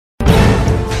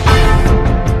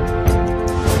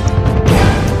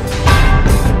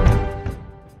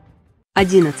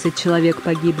11 человек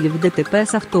погибли в ДТП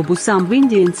с автобусом в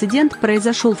Индии. Инцидент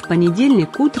произошел в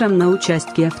понедельник утром на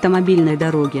участке автомобильной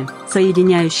дороги,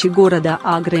 соединяющей города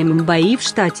Агра и Мумбаи в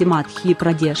штате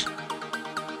Мадхья-Прадеш.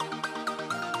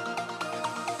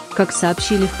 Как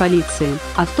сообщили в полиции,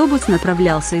 автобус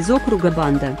направлялся из округа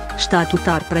Банда, штат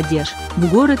Уттар-Прадеш, в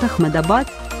город Ахмадабад,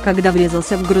 когда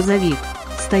врезался в грузовик,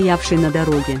 стоявший на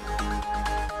дороге.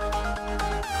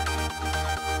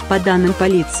 По данным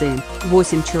полиции,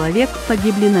 8 человек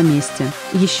погибли на месте,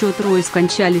 еще 3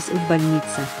 скончались в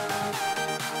больнице.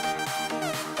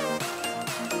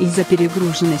 Из-за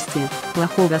перегруженности,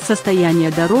 плохого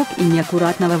состояния дорог и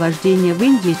неаккуратного вождения в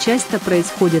Индии часто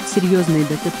происходят серьезные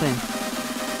ДТП.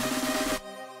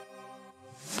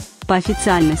 По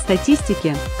официальной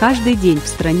статистике, каждый день в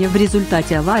стране в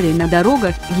результате аварий на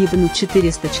дорогах гибнут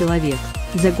 400 человек.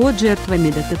 За год жертвами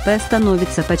ДТП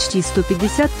становится почти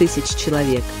 150 тысяч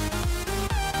человек.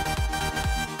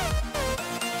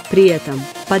 При этом,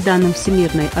 по данным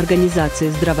Всемирной организации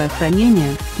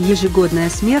здравоохранения, ежегодная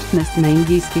смертность на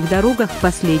индийских дорогах в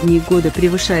последние годы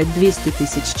превышает 200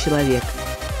 тысяч человек.